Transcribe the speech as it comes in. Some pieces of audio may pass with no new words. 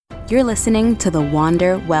You're listening to the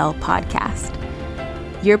Wander Well podcast,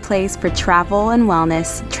 your place for travel and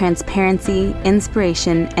wellness, transparency,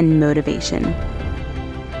 inspiration, and motivation.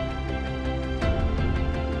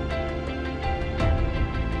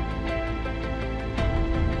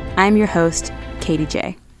 I'm your host, Katie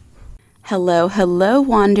J. Hello,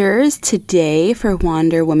 Wanderers. Today for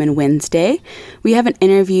Wander Woman Wednesday, we have an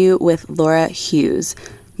interview with Laura Hughes.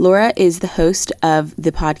 Laura is the host of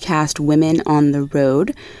the podcast Women on the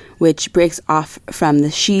Road, which breaks off from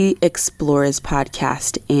the She Explores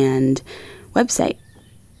podcast and website.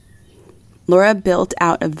 Laura built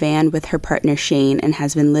out a van with her partner Shane and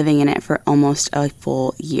has been living in it for almost a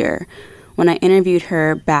full year. When I interviewed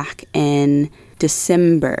her back in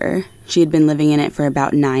December, she had been living in it for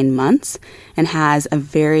about 9 months and has a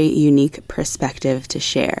very unique perspective to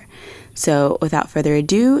share. So without further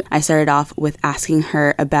ado, I started off with asking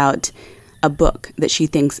her about a book that she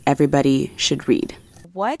thinks everybody should read.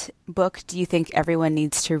 What book do you think everyone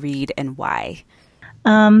needs to read and why?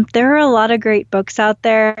 There are a lot of great books out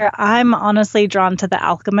there. I'm honestly drawn to The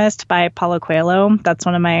Alchemist by Paulo Coelho. That's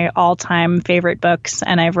one of my all-time favorite books,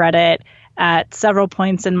 and I've read it at several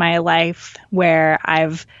points in my life where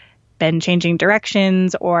I've been changing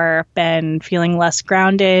directions or been feeling less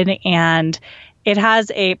grounded. And it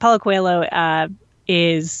has Paulo Coelho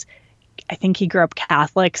I think he grew up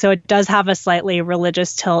Catholic, so it does have a slightly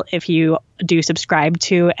religious tilt if you do subscribe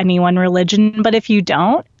to any one religion. But if you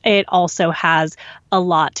don't, it also has a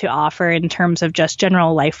lot to offer in terms of just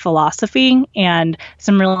general life philosophy and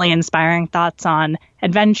some really inspiring thoughts on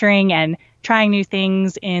adventuring and trying new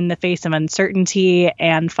things in the face of uncertainty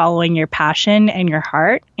and following your passion and your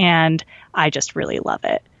heart. And I just really love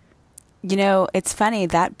it. You know, it's funny,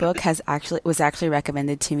 that book was actually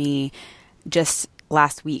recommended to me just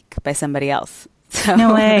last week by somebody else. So,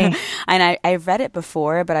 no way. And I've read it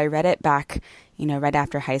before, but I read it back, right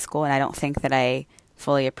after high school, and I don't think that I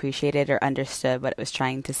fully appreciated or understood what it was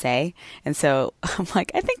trying to say. And so I'm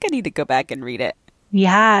like, I think I need to go back and read it.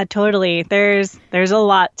 Yeah, totally. There's a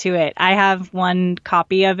lot to it. I have one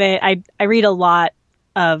copy of it. I read a lot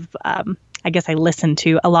of, I guess I listen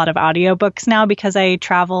to a lot of audiobooks now because I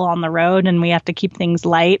travel on the road and we have to keep things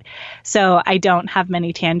light. So I don't have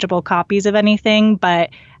many tangible copies of anything, but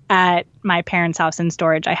at my parents' house in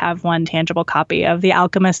storage, I have one tangible copy of The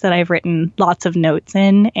Alchemist that I've written lots of notes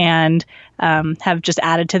in and have just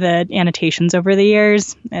added to the annotations over the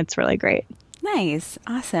years. It's really great. Nice.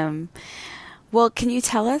 Awesome. Well, can you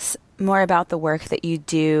tell us more about the work that you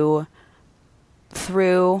do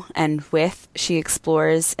through and with She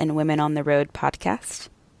Explores and Women on the Road podcast?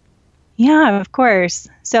 Yeah, of course.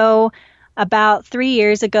 So about 3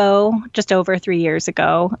 years ago, just over 3 years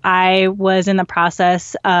ago, I was in the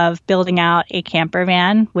process of building out a camper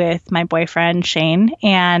van with my boyfriend, Shane,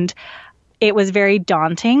 and it was very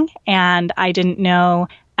daunting, and I didn't know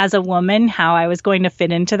as a woman how I was going to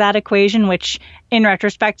fit into that equation, which in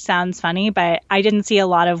retrospect sounds funny, but I didn't see a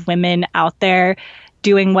lot of women out there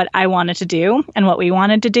doing what I wanted to do and what we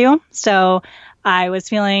wanted to do. So I was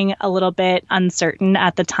feeling a little bit uncertain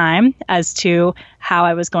at the time as to how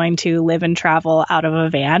I was going to live and travel out of a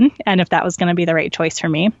van and if that was going to be the right choice for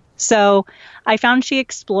me. So I found She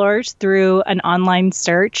Explores through an online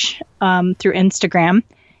search through Instagram.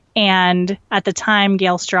 And at the time,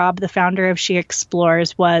 Gail Straub, the founder of She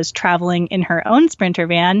Explores, was traveling in her own Sprinter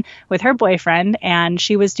van with her boyfriend, and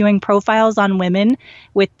she was doing profiles on women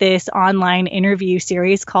with this online interview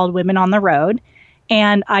series called Women on the Road.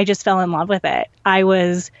 And I just fell in love with it. I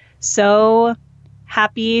was so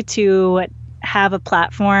happy to have a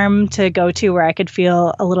platform to go to where I could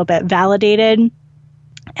feel a little bit validated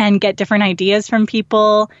and get different ideas from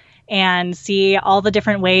people and see all the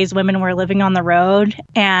different ways women were living on the road.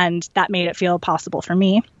 And that made it feel possible for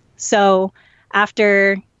me. So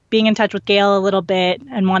after being in touch with Gail a little bit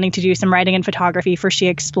and wanting to do some writing and photography for She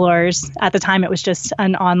Explores, at the time it was just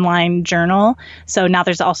an online journal. So now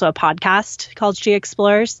there's also a podcast called She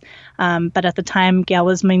Explores. But at the time, Gail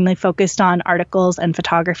was mainly focused on articles and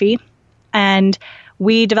photography. And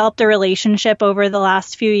we developed a relationship over the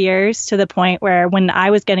last few years to the point where when I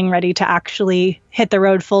was getting ready to actually hit the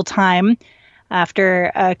road full time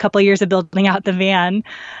after a couple of years of building out the van,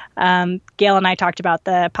 Gail and I talked about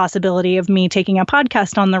the possibility of me taking a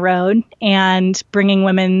podcast on the road and bringing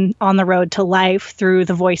women on the road to life through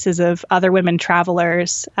the voices of other women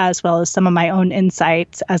travelers, as well as some of my own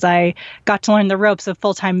insights as I got to learn the ropes of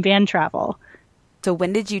full-time van travel. So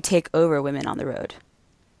when did you take over Women on the Road?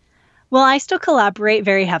 Well, I still collaborate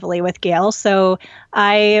very heavily with Gail, so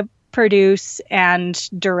I produce and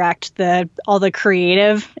direct all the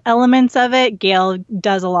creative elements of it. Gail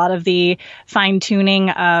does a lot of the fine tuning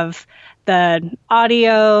of the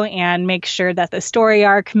audio and make sure that the story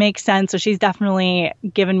arc makes sense. So she's definitely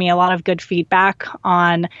given me a lot of good feedback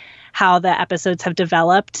on how the episodes have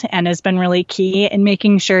developed and has been really key in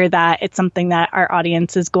making sure that it's something that our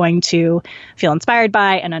audience is going to feel inspired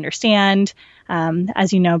by and understand.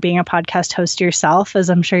 As you know, being a podcast host yourself, as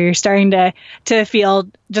I'm sure you're starting to feel,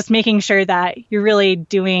 just making sure that you're really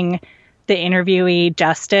doing the interviewee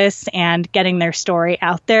justice and getting their story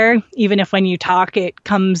out there, even if when you talk it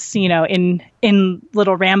comes, in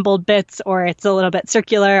little rambled bits or it's a little bit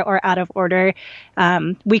circular or out of order.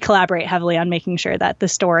 We collaborate heavily on making sure that the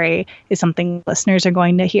story is something listeners are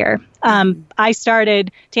going to hear. I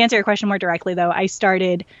started, to answer your question more directly though, I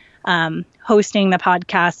started hosting the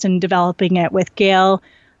podcast and developing it with Gail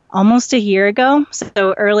almost a year ago,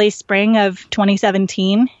 so early spring of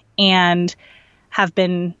 2017, and have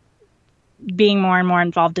been being more and more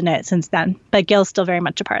involved in it since then. But Gail's still very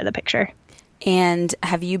much a part of the picture. And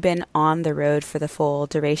have you been on the road for the full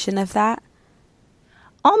duration of that?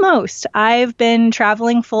 Almost. I've been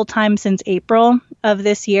traveling full-time since April of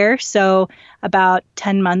this year, so about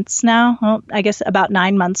 10 months now. Well, I guess about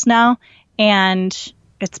 9 months now. And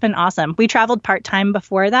it's been awesome. We traveled part-time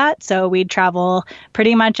before that, so we'd travel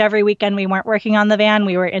pretty much every weekend. We weren't working on the van.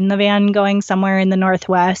 We were in the van going somewhere in the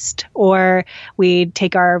Northwest, or we'd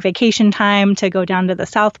take our vacation time to go down to the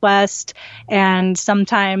Southwest. And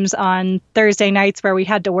sometimes on Thursday nights where we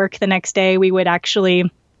had to work the next day, we would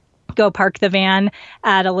actually go park the van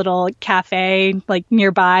at a little cafe like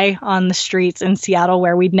nearby on the streets in Seattle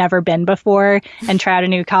where we'd never been before and try out a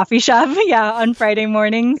new coffee shop on Friday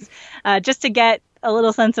mornings, just to get a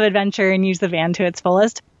little sense of adventure and use the van to its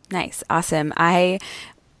fullest. Nice. Awesome. I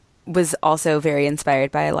was also very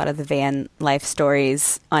inspired by a lot of the van life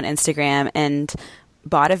stories on Instagram and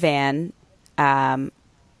bought a van. I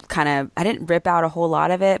didn't rip out a whole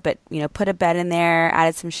lot of it, but, put a bed in there,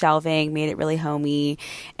 added some shelving, made it really homey.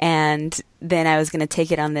 And then I was going to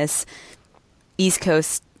take it on this East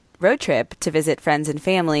Coast road trip to visit friends and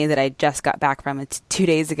family that I just got back from 2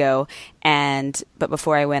 days ago. But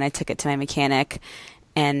before I went, I took it to my mechanic.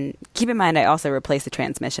 And keep in mind, I also replaced the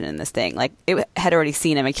transmission in this thing. Like, it had already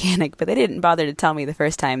seen a mechanic, but they didn't bother to tell me the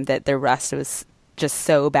first time that the rust was just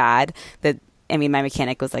so bad that, my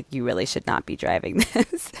mechanic was like, you really should not be driving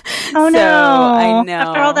this. Oh, so, no. I know.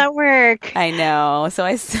 After all that work. I know. So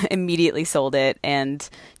I immediately sold it and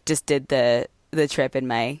just did the trip in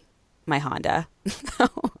my Honda.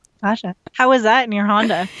 Gotcha. How was that in your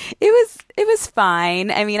Honda? It was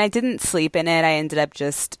fine. I didn't sleep in it. I ended up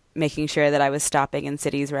just making sure that I was stopping in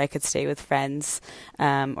cities where I could stay with friends,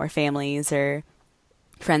 or families or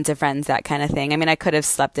friends of friends, that kind of thing. I could have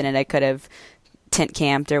slept in it. I could have tent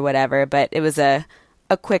camped or whatever, but it was a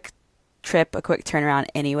quick trip, a quick turnaround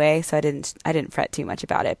anyway, so I didn't fret too much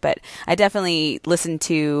about it. But I definitely listened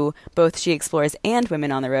to both She Explores and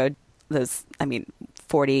Women on the Road. Those,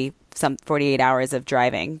 48 hours of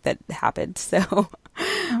driving that happened. So,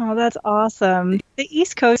 oh, that's awesome. The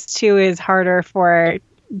East Coast too is harder for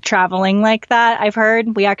traveling like that. I've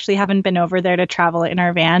heard. We actually haven't been over there to travel in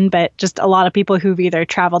our van, but just a lot of people who've either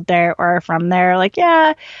traveled there or are from there are like,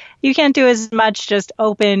 yeah, you can't do as much just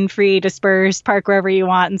open, free, dispersed, park wherever you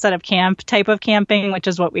want instead of camp type of camping, which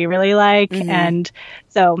is what we really like. Mm-hmm. And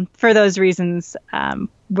so for those reasons,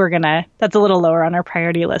 that's a little lower on our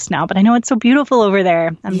priority list now, but I know it's so beautiful over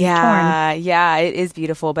there. I'm torn. Yeah, it is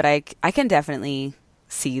beautiful, but I can definitely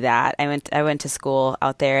see that. I went to school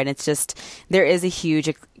out there, and it's just, there is a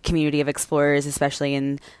huge community of explorers, especially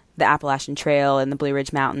in the Appalachian Trail and the Blue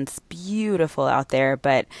Ridge Mountains. Beautiful out there,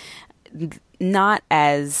 but not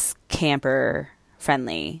as camper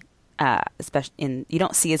friendly. Especially you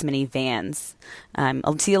don't see as many vans.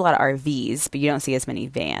 I'll see a lot of RVs, but you don't see as many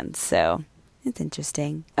vans. So it's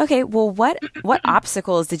interesting. Okay, well, what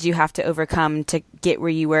obstacles did you have to overcome to get where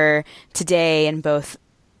you were today in both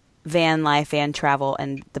van life, van travel,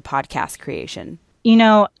 and the podcast creation?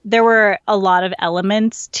 There were a lot of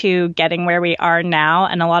elements to getting where we are now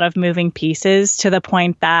and a lot of moving pieces to the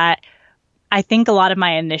point that I think a lot of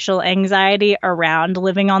my initial anxiety around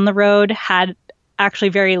living on the road had actually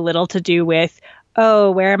very little to do with,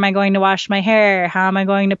 oh, where am I going to wash my hair? How am I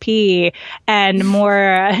going to pee? And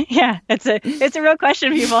more, it's a real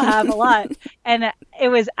question people have a lot. And it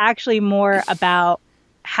was actually more about,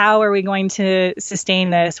 how are we going to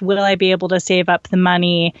sustain this? Will I be able to save up the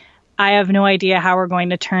money? I have no idea how we're going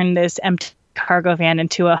to turn this empty cargo van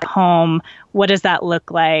into a home. What does that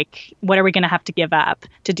look like? What are we going to have to give up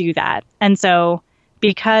to do that? And so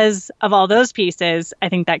because of all those pieces, I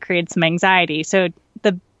think that created some anxiety. So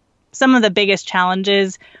some of the biggest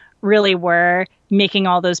challenges really were making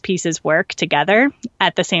all those pieces work together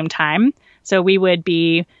at the same time. So we would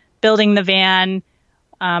be building the van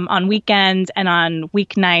on weekends and on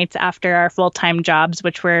weeknights after our full-time jobs,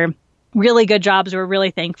 which were really good jobs we're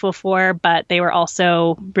really thankful for, but they were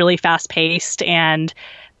also really fast-paced and,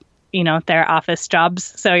 they're office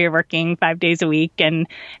jobs. So you're working 5 days a week, and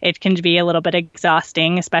it can be a little bit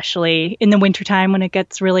exhausting, especially in the wintertime when it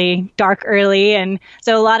gets really dark early. And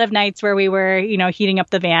so a lot of nights where we were, heating up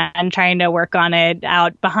the van, trying to work on it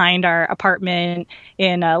out behind our apartment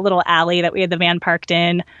in a little alley that we had the van parked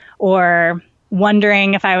in, or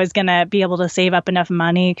wondering if I was going to be able to save up enough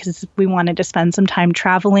money because we wanted to spend some time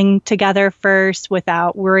traveling together first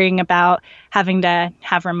without worrying about having to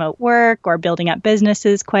have remote work or building up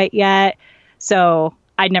businesses quite yet. So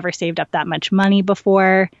I'd never saved up that much money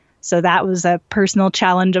before. So that was a personal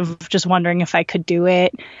challenge of just wondering if I could do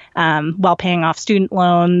it while paying off student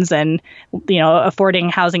loans and, affording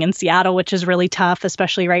housing in Seattle, which is really tough,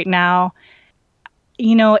 especially right now.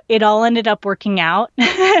 It all ended up working out.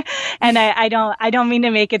 And I don't mean to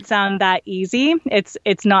make it sound that easy.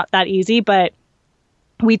 It's not that easy, but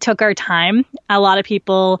we took our time. A lot of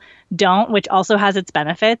people don't, which also has its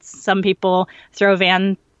benefits. Some people throw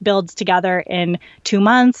van builds together in 2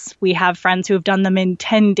 months. We have friends who have done them in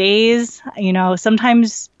 10 days.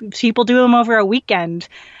 Sometimes people do them over a weekend.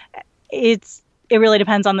 It really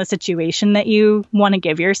depends on the situation that you want to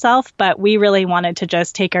give yourself, but we really wanted to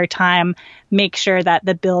just take our time, make sure that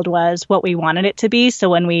the build was what we wanted it to be. So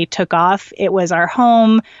when we took off, it was our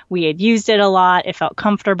home. We had used it a lot. It felt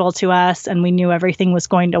comfortable to us, and we knew everything was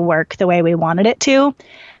going to work the way we wanted it to.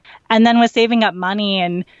 And then with saving up money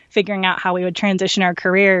and figuring out how we would transition our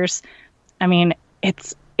careers,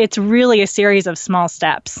 it's really a series of small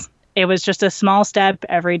steps. It was just a small step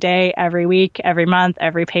every day, every week, every month,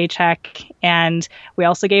 every paycheck. And we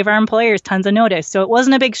also gave our employers tons of notice. So it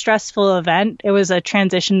wasn't a big stressful event. It was a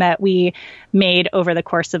transition that we made over the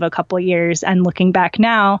course of a couple of years. And looking back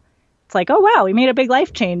now, it's like, oh, wow, we made a big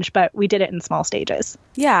life change, but we did it in small stages.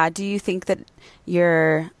 Yeah. Do you think that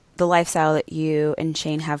the lifestyle that you and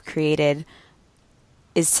Shane have created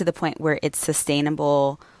is to the point where it's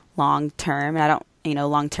sustainable long term? And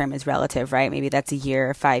long term is relative, right? Maybe that's a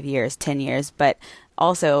year, 5 years, 10 years. But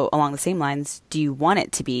also along the same lines, do you want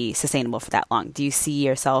it to be sustainable for that long? Do you see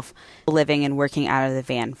yourself living and working out of the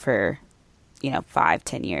van for, 5,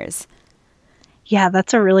 10 years? Yeah,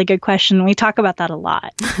 that's a really good question. We talk about that a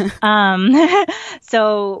lot.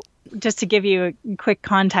 So just to give you a quick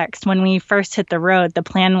context, when we first hit the road, the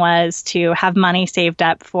plan was to have money saved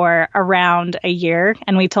up for around a year.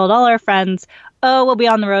 And we told all our friends, oh, we'll be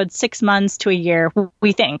on the road 6 months to a year.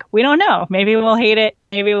 We think. We don't know. Maybe we'll hate it.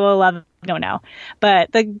 Maybe we'll love it. We don't know.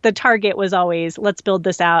 But the target was always, let's build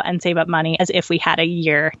this out and save up money as if we had a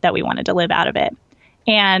year that we wanted to live out of it.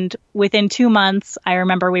 And within 2 months, I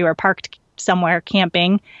remember we were parked somewhere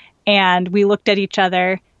camping, and we looked at each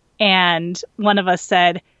other, and one of us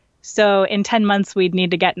said, so in 10 months, we'd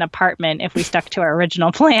need to get an apartment if we stuck to our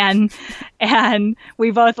original plan. And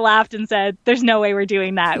we both laughed and said, there's no way we're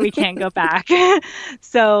doing that. We can't go back.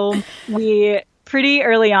 So we pretty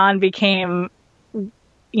early on became,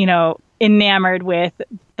 enamored with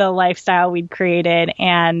the lifestyle we'd created.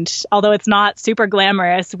 And although it's not super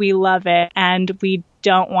glamorous, we love it. And we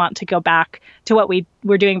don't want to go back to what we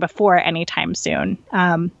were doing before anytime soon.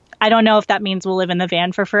 I don't know if that means we'll live in the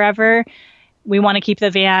van for forever. We want to keep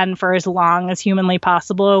the van for as long as humanly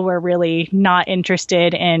possible. We're really not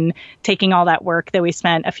interested in taking all that work that we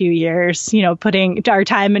spent a few years, putting our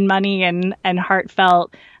time and money and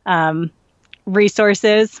heartfelt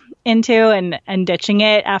resources into and ditching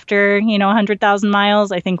it after, 100,000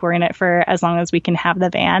 miles. I think we're in it for as long as we can have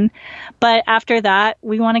the van. But after that,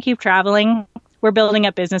 we want to keep traveling. We're building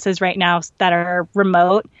up businesses right now that are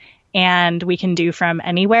remote and we can do from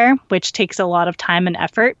anywhere, which takes a lot of time and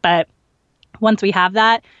effort. But once we have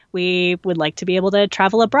that, we would like to be able to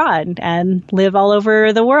travel abroad and live all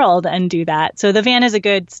over the world and do that. So the van is a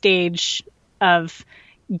good stage of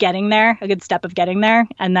getting there, a good step of getting there.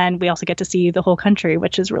 And then we also get to see the whole country,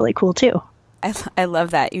 which is really cool too. I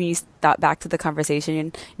love that. When you thought back to the conversation,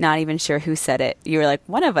 you're not even sure who said it. You were like,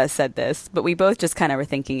 one of us said this, but we both just kind of were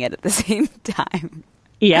thinking it at the same time.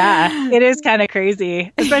 Yeah, it is kind of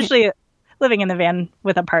crazy, especially living in the van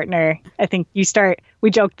with a partner. I think we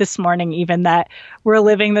joked this morning even that we're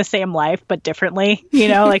living the same life, but differently,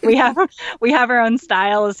 like we have our own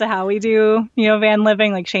style as to how we do, van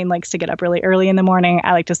living. Like Shane likes to get up really early in the morning.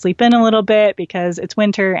 I like to sleep in a little bit because it's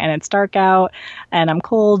winter and it's dark out and I'm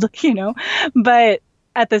cold, but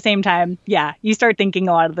at the same time, yeah, you start thinking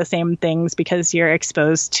a lot of the same things because you're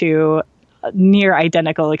exposed to near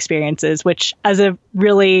identical experiences, which as a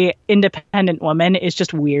really independent woman is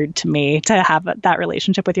just weird to me to have that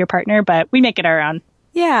relationship with your partner, but we make it our own.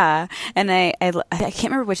 Yeah. And I can't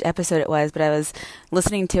remember which episode it was, but I was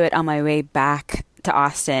listening to it on my way back to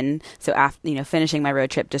Austin. So after, finishing my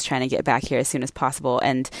road trip, just trying to get back here as soon as possible.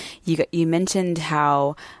 And you mentioned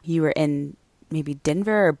how you were in maybe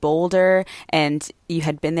Denver or Boulder, and you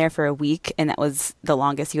had been there for a week, and that was the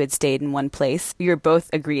longest you had stayed in one place. You were both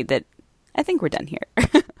agreed that I think we're done here.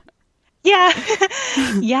 Yeah.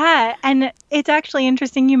 Yeah. And it's actually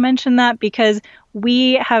interesting you mentioned that because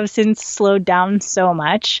we have since slowed down so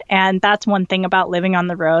much. And that's one thing about living on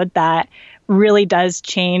the road that really does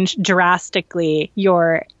change drastically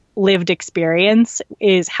your lived experience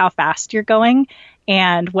is how fast you're going.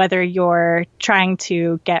 And whether you're trying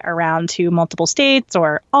to get around to multiple states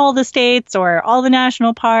or all the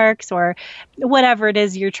national parks or whatever it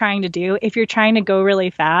is you're trying to do, if you're trying to go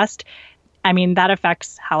really fast, I mean, that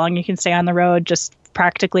affects how long you can stay on the road just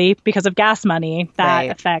practically because of gas money. That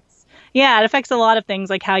affects, it affects a lot of things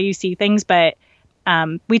like how you see things. But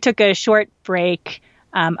we took a short break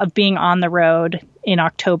of being on the road in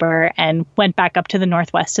October and went back up to the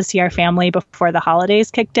Northwest to see our family before the holidays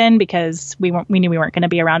kicked in because we knew we weren't going to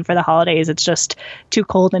be around for the holidays. It's just too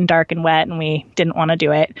cold and dark and wet and we didn't want to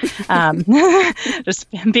do it. Just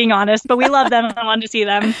being honest, but we love them and wanted to see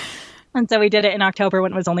them. And so we did it in October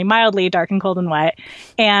when it was only mildly dark and cold and wet.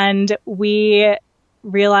 And we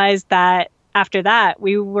realized that after that,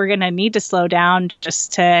 we were going to need to slow down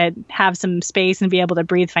just to have some space and be able to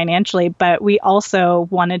breathe financially. But we also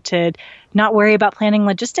wanted to not worry about planning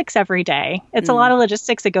logistics every day. It's a lot of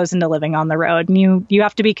logistics that goes into living on the road. And you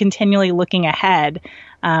have to be continually looking ahead,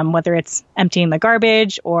 whether it's emptying the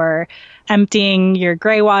garbage or emptying your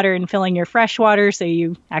gray water and filling your fresh water so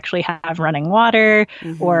you actually have running water,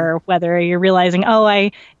 or whether you're realizing, oh,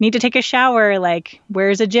 I need to take a shower, like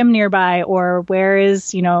where's a gym nearby, or where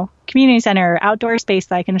is, community center, outdoor space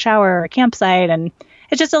that I can shower, or a campsite. And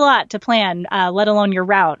it's just a lot to plan, let alone your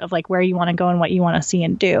route of like where you want to go and what you want to see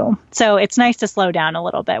and do. So it's nice to slow down a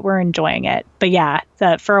little bit. We're enjoying it. But yeah,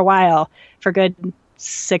 for a while, for good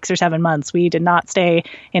 6 or 7 months, we did not stay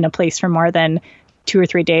in a place for more than 2 or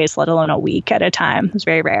 3 days, let alone a week at a time. It was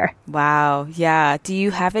very rare. Wow. Yeah. Do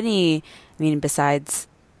you have any, besides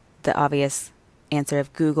the obvious answer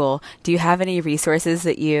of Google, do you have any resources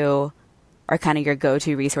that you are kind of your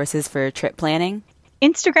go-to resources for trip planning?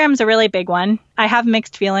 Instagram's a really big one. I have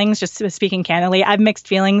mixed feelings, just speaking candidly. I have mixed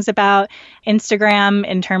feelings about Instagram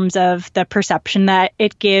in terms of the perception that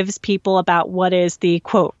it gives people about what is the,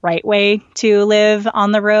 quote, right way to live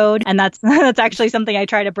on the road. And that's actually something I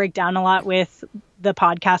try to break down a lot with the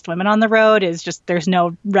podcast Women on the Road, is just there's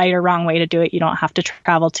no right or wrong way to do it. You don't have to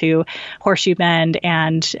travel to Horseshoe Bend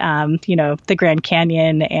and, the Grand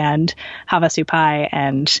Canyon and Havasupai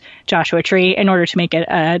and Joshua Tree in order to make it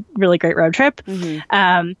a really great road trip.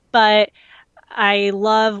 But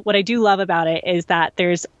what I do love about it is that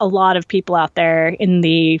there's a lot of people out there in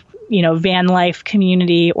the, van life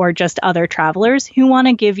community or just other travelers who want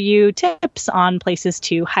to give you tips on places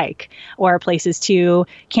to hike or places to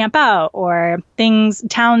camp out or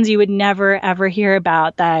towns you would never, ever hear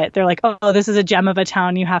about that they're like, oh, this is a gem of a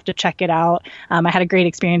town. You have to check it out. I had a great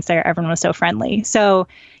experience there. Everyone was so friendly. So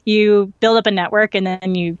you build up a network and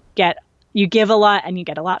then you give a lot and you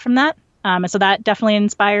get a lot from that. So that definitely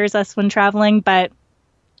inspires us when traveling. But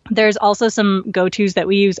there's also some go-tos that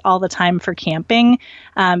we use all the time for camping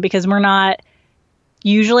because we're not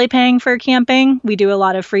usually paying for camping. We do a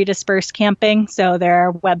lot of free dispersed camping. So there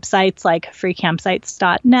are websites like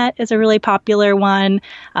freecampsites.net is a really popular one.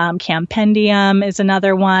 Campendium is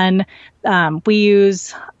another one. We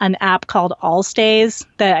use an app called Allstays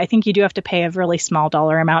that I think you do have to pay a really small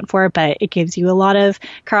dollar amount for, but it gives you a lot of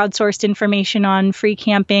crowdsourced information on free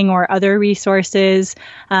camping or other resources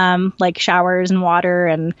like showers and water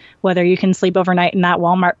and whether you can sleep overnight in that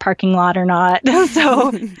Walmart parking lot or not.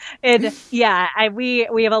 So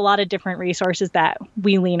we have a lot of different resources that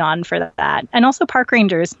we lean on for that. And also park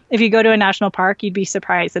rangers. If you go to a national park, you'd be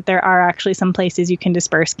surprised that there are actually some places you can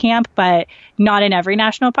disperse camp, but not in every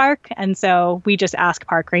national park. And so we just ask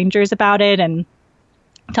park rangers about it and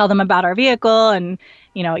tell them about our vehicle. And,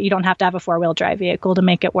 you don't have to have a 4-wheel drive vehicle to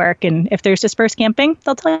make it work. And if there's dispersed camping,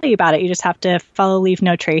 they'll tell you about it. You just have to follow leave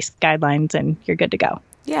no trace guidelines and you're good to go.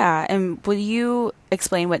 Yeah. And will you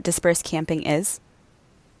explain what dispersed camping is?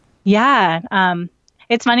 Yeah.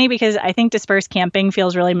 It's funny because I think dispersed camping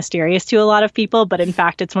feels really mysterious to a lot of people, but in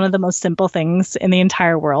fact, it's one of the most simple things in the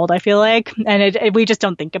entire world, I feel like. And we just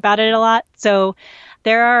don't think about it a lot. So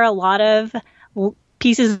there are a lot of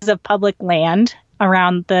pieces of public land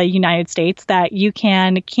around the United States that you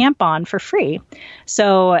can camp on for free.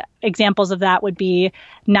 So examples of that would be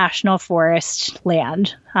national forest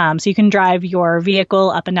land. So you can drive your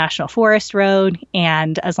vehicle up a national forest road,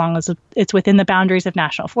 and as long as it's within the boundaries of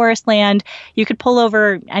national forest land, you could pull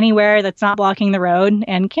over anywhere that's not blocking the road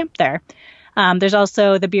and camp there. There's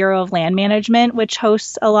also the Bureau of Land Management, which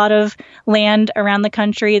hosts a lot of land around the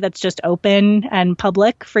country that's just open and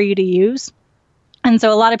public for you to use. And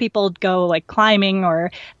so a lot of people go like climbing,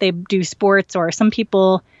 or they do sports, or some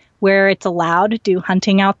people, where it's allowed, do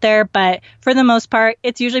hunting out there. But for the most part,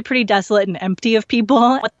 it's usually pretty desolate and empty of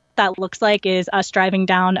people. What that looks like is us driving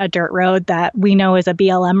down a dirt road that we know is a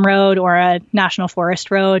BLM road or a national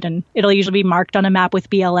forest road. And it'll usually be marked on a map with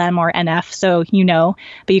BLM or NF, so you know.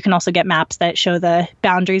 But you can also get maps that show the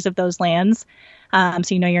boundaries of those lands, so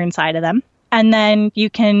you know you're inside of them. And then you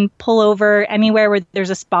can pull over anywhere where there's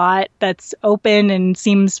a spot that's open and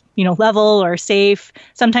seems, level or safe.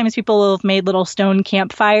 Sometimes people will have made little stone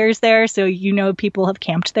campfires there, so people have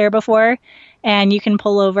camped there before. And you can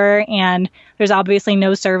pull over, and there's obviously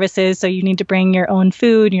no services, so you need to bring your own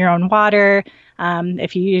food, your own water.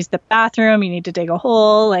 If you use the bathroom, you need to dig a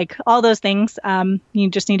hole, like all those things you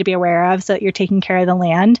just need to be aware of so that you're taking care of the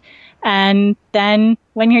land. And then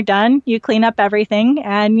when you're done, you clean up everything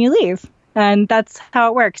and you leave. And that's how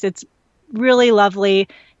it works. It's really lovely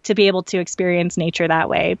to be able to experience nature that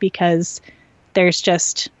way, because there's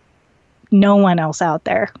just no one else out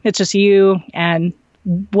there. It's just you and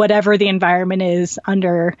whatever the environment is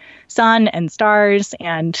under sun and stars,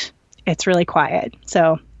 and it's really quiet.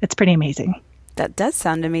 So it's pretty amazing. That does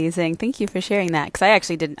sound amazing. Thank you for sharing that, because I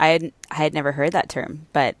actually didn't. I had never heard that term,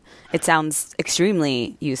 but it sounds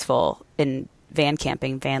extremely useful in van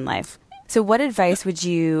camping, van life. So what advice would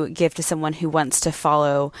you give to someone who wants to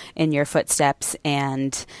follow in your footsteps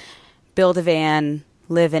and build a van,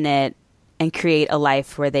 live in it, and create a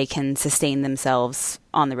life where they can sustain themselves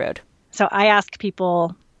on the road? So I ask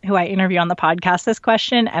people who I interview on the podcast this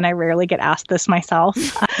question, and I rarely get asked this myself.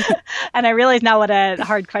 And I realize now what a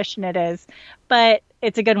hard question it is, but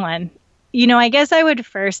it's a good one. I guess I would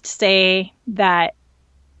first say that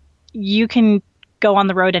you can go on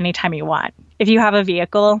the road anytime you want. If you have a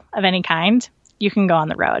vehicle of any kind, you can go on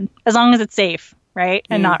the road, as long as it's safe, right?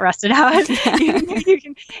 And not rusted out. you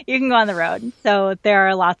can go on the road. So there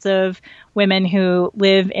are lots of women who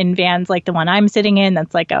live in vans like the one I'm sitting in.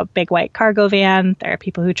 That's like a big white cargo van. There are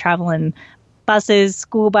people who travel in buses,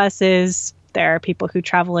 school buses. There are people who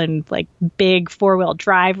travel in like big 4-wheel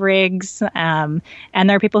drive rigs. And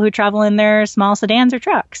there are people who travel in their small sedans or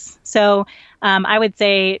trucks. So I would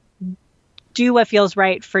say do what feels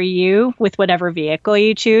right for you with whatever vehicle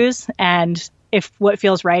you choose. And if what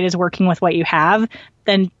feels right is working with what you have,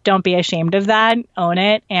 then don't be ashamed of that. Own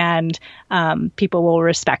it. And people will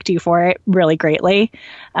respect you for it really greatly.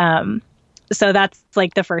 So that's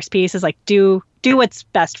like the first piece, is like do what's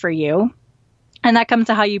best for you. And that comes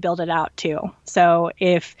to how you build it out too. So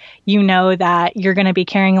if you know that you're going to be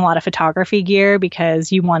carrying a lot of photography gear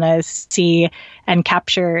because you want to see and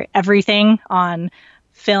capture everything on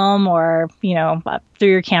film or, through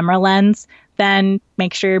your camera lens, then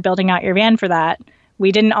make sure you're building out your van for that.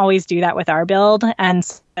 We didn't always do that with our build. And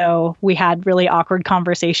so we had really awkward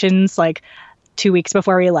conversations. Like 2 weeks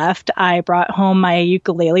before we left, I brought home my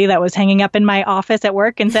ukulele that was hanging up in my office at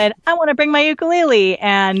work and said, I want to bring my ukulele.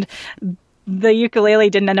 And the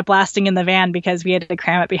ukulele didn't end up lasting in the van because we had to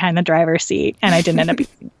cram it behind the driver's seat, and I didn't end up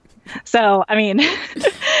using it. So, I mean,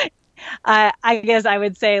 I guess I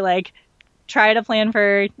would say, like, try to plan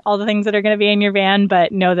for all the things that are going to be in your van,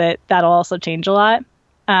 but know that that'll also change a lot.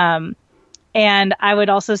 And I would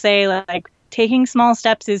also say, like, taking small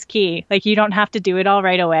steps is key. Like, you don't have to do it all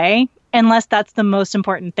right away unless that's the most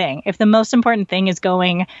important thing. If the most important thing is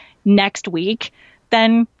going next week,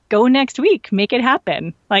 then go next week, make it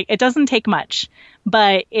happen. Like, it doesn't take much,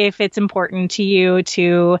 but if it's important to you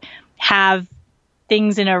to have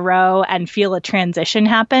things in a row and feel a transition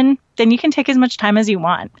happen, then you can take as much time as you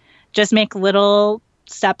want. Just make little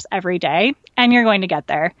steps every day, and you're going to get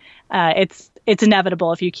there. It's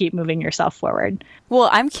inevitable if you keep moving yourself forward. Well,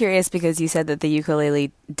 I'm curious because you said that the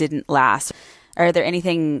ukulele didn't last. Are there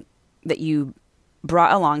anything that you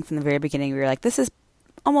brought along from the very beginning where you're like, this is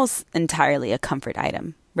almost entirely a comfort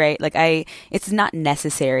item, right? Like it's not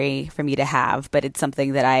necessary for me to have, but it's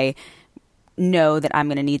something that I know that I'm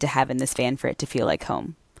going to need to have in this van for it to feel like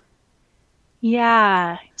home?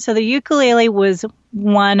 Yeah. So the ukulele was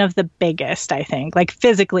one of the biggest, I think, like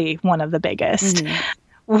physically one of the biggest.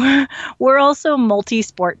 Mm-hmm. We're also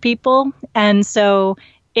multi-sport people. And so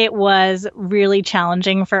it was really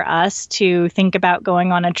challenging for us to think about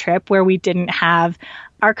going on a trip where we didn't have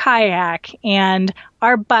our kayak and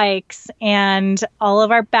our bikes and all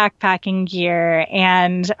of our backpacking gear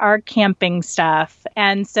and our camping stuff.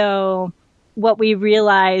 And so what we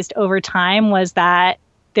realized over time was that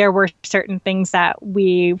there were certain things that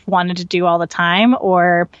we wanted to do all the time,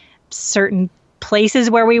 or certain places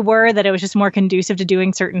where we were that it was just more conducive to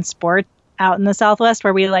doing certain sports out in the Southwest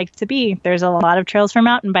where we like to be. There's a lot of trails for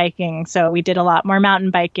mountain biking. So we did a lot more mountain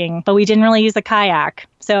biking, but we didn't really use the kayak.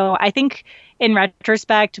 So I think in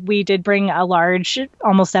retrospect, we did bring a large,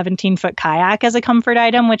 almost 17-foot kayak as a comfort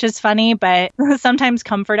item, which is funny, but sometimes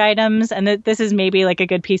comfort items, and this is maybe like a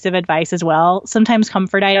good piece of advice as well, sometimes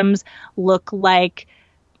comfort items look like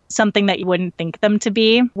something that you wouldn't think them to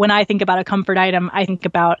be. When I think about a comfort item, I think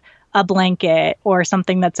about a blanket or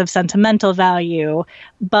something that's of sentimental value,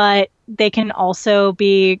 but they can also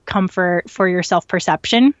be comfort for your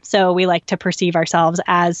self-perception. So we like to perceive ourselves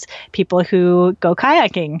as people who go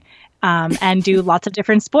kayaking and do lots of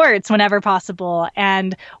different sports whenever possible.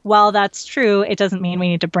 And while that's true, it doesn't mean we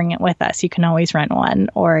need to bring it with us. You can always rent one,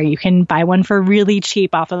 or you can buy one for really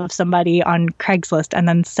cheap off of somebody on Craigslist and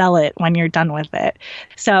then sell it when you're done with it.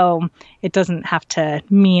 So it doesn't have to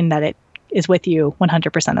mean that it is with you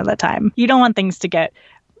 100% of the time. You don't want things to get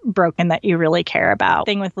broken that you really care about.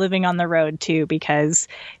 Thing with living on the road too, because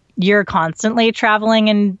you're constantly traveling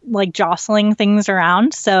and like jostling things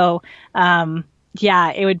around. So,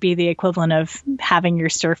 yeah, it would be the equivalent of having your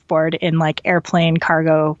surfboard in like airplane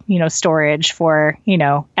cargo, storage for,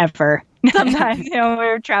 ever. Sometimes,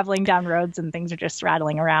 we're traveling down roads and things are just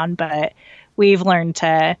rattling around, but we've learned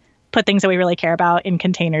to put things that we really care about in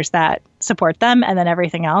containers that support them. And then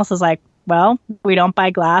everything else is like, well, we don't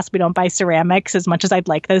buy glass, we don't buy ceramics as much as I'd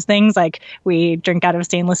like those things. Like we drink out of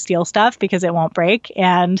stainless steel stuff because it won't break.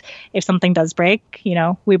 And if something does break,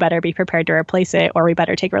 we better be prepared to replace it, or we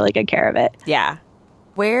better take really good care of it. Yeah.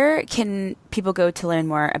 Where can people go to learn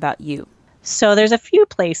more about you? So there's a few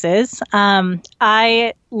places.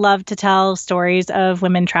 I love to tell stories of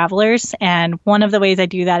women travelers. And one of the ways I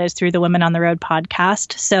do that is through the Women on the Road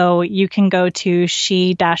podcast. So you can go to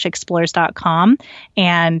she-explores.com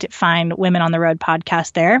and find Women on the Road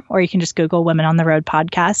podcast there, or you can just Google Women on the Road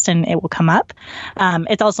podcast and it will come up.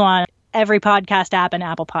 It's also on every podcast app and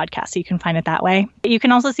Apple Podcasts, so you can find it that way. You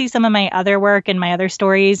can also see some of my other work and my other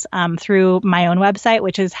stories through my own website,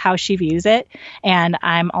 which is How She Views It. And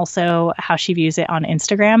I'm also How She Views It on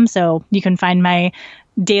Instagram. So you can find my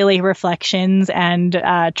daily reflections and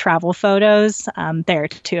travel photos there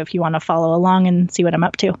too, if you want to follow along and see what I'm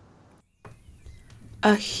up to.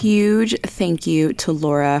 A huge thank you to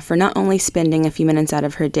Laura for not only spending a few minutes out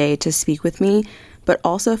of her day to speak with me, but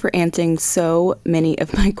also for answering so many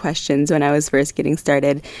of my questions when I was first getting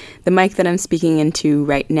started. The mic that I'm speaking into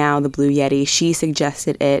right now, the Blue Yeti, she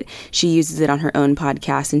suggested it. She uses it on her own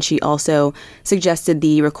podcast, and she also suggested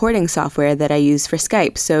the recording software that I use for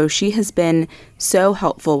Skype. So she has been so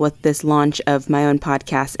helpful with this launch of my own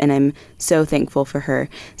podcast, and I'm so thankful for her.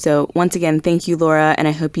 So once again, thank you, Laura, and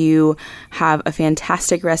I hope you have a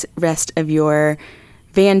fantastic rest of your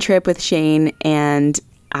van trip with Shane, and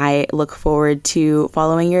I look forward to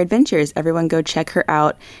following your adventures. Everyone go check her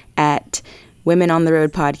out at Women on the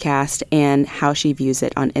Road podcast and How She Views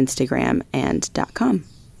It on Instagram and .com.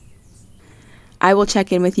 I will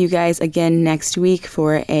check in with you guys again next week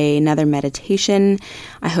for another meditation.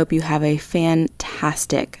 I hope you have a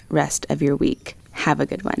fantastic rest of your week. Have a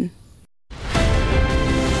good one.